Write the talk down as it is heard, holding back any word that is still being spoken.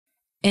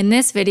In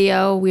this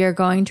video, we are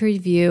going to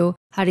review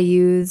how to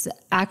use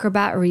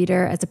Acrobat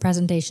Reader as a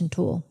presentation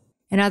tool.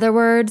 In other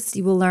words,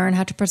 you will learn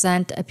how to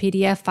present a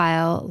PDF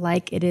file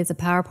like it is a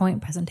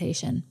PowerPoint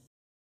presentation.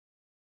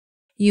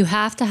 You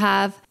have to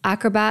have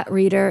Acrobat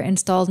Reader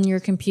installed in your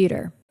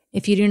computer.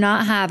 If you do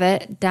not have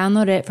it,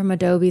 download it from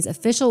Adobe's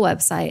official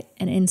website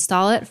and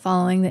install it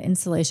following the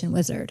installation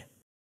wizard.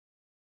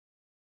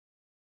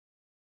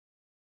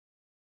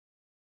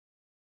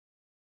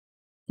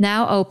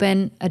 Now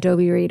open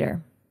Adobe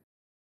Reader.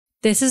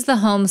 This is the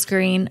home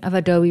screen of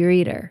Adobe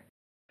Reader.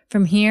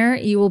 From here,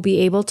 you will be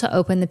able to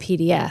open the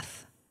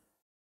PDF.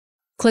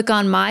 Click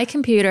on My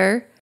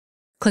Computer,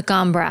 click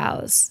on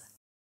Browse.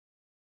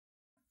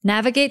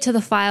 Navigate to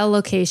the file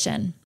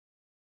location.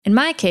 In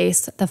my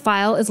case, the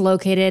file is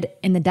located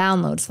in the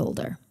Downloads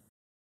folder.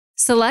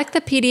 Select the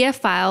PDF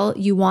file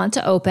you want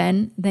to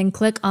open, then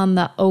click on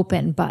the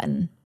Open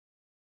button.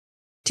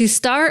 To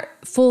start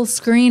full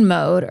screen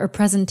mode or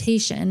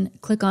presentation,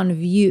 click on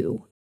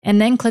View, and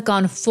then click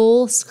on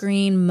Full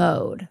Screen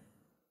Mode.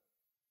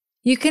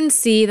 You can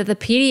see that the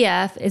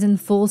PDF is in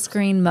full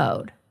screen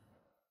mode.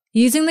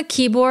 Using the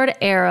keyboard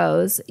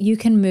arrows, you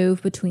can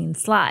move between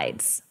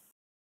slides.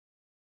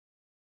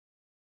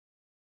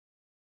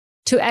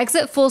 To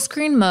exit full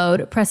screen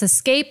mode, press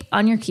Escape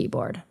on your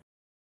keyboard.